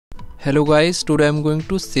Hello guys, today I am going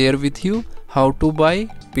to share with you how to buy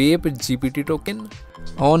PepeGPT token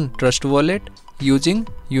on Trust Wallet using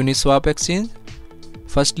UniSwap exchange.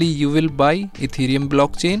 Firstly, you will buy Ethereum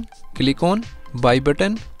blockchain. Click on buy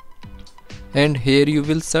button and here you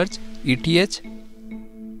will search ETH.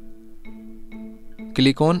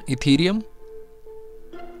 Click on Ethereum.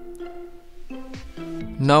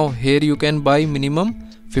 Now here you can buy minimum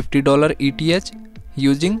 $50 ETH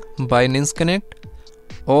using Binance Connect,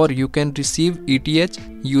 or you can receive ETH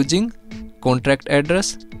using contract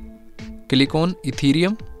address. Click on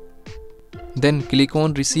Ethereum, then click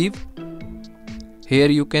on receive. Here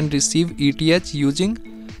you can receive ETH using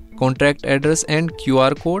contract address and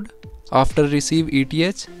QR code. After receive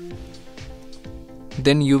ETH,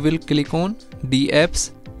 then you will click on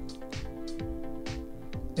dApps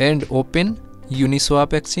and open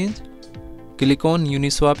UniSwap exchange. Click on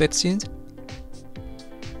UniSwap exchange.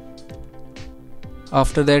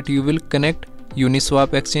 After that you will connect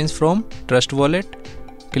UniSwap exchange from Trust Wallet.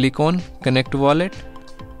 Click on connect wallet,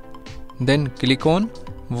 then click on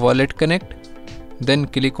wallet connect, then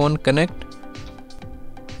click on connect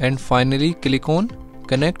and finally click on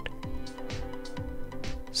connect.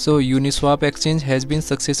 So UniSwap exchange has been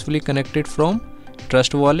successfully connected from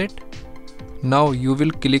Trust Wallet. Now you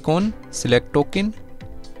will click on select token.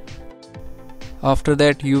 After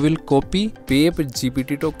that you will copy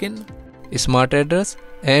PepeGPT token smart address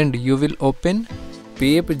and you will open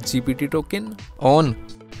PepeGPT token on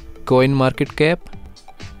CoinMarketCap.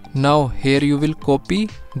 Now here you will copy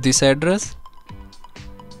this address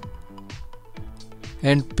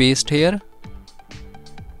and paste here.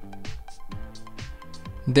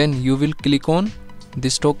 Then you will click on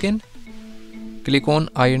this token. Click on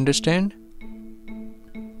I understand.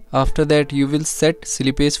 After that you will set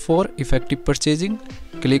slippage for effective purchasing.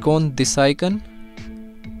 Click on this icon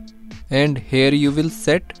and here you will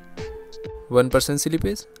set 1%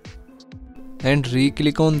 slippage and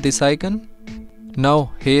re-click on this icon.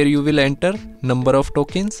 Now here you will enter number of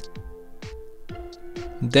tokens,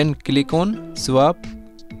 then click on swap.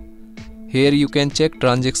 Here you can check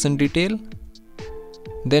transaction detail,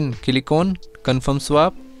 then click on confirm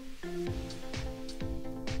swap.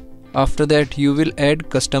 After that you will add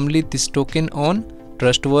customly this token on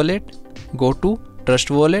Trust Wallet. Go to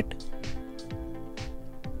Trust Wallet,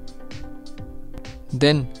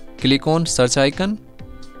 then click on search icon,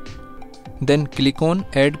 then click on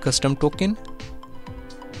add custom token.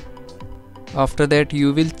 After that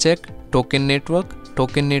you will check token network.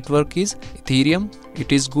 Token network is Ethereum,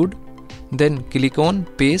 it is good. Then click on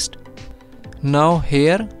paste. Now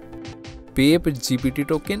here PepeGPT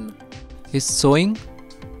token is showing,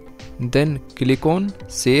 then click on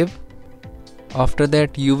save. After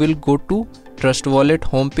that you will go to Trust Wallet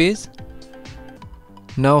homepage.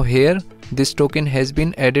 Now here this token has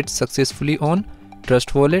been added successfully on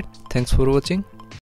Trust Wallet. Thanks for watching.